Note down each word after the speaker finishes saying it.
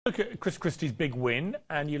Look at Chris Christie's big win,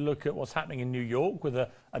 and you look at what's happening in New York with a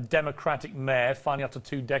Democratic mayor finally after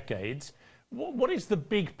 2 decades. What is the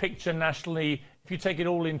big picture nationally if you take it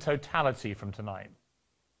all in totality from tonight?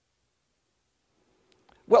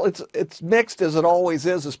 Well, it's mixed as it always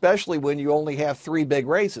is, especially when you only have three big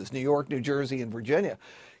races, New York, New Jersey, and Virginia.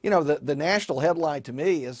 You know, the national headline to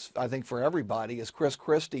me is, I think for everybody, is Chris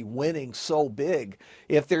Christie winning so big.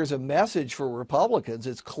 If there's a message for Republicans,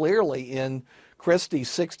 it's clearly in Christie's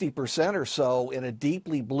 60% or so in a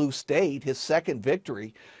deeply blue state, his second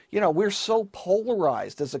victory. You know, we're so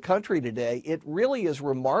polarized as a country today. It really is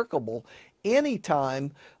remarkable.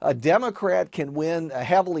 Anytime a Democrat can win a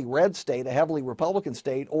heavily red state, a heavily Republican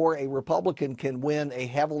state, or a Republican can win a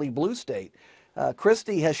heavily blue state.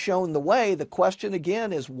 Christie has shown the way. The question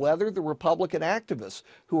again is whether the Republican activists,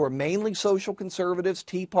 who are mainly social conservatives,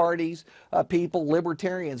 Tea Parties, people,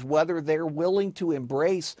 libertarians, whether they're willing to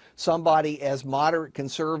embrace somebody as moderate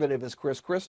conservative as Chris Christie.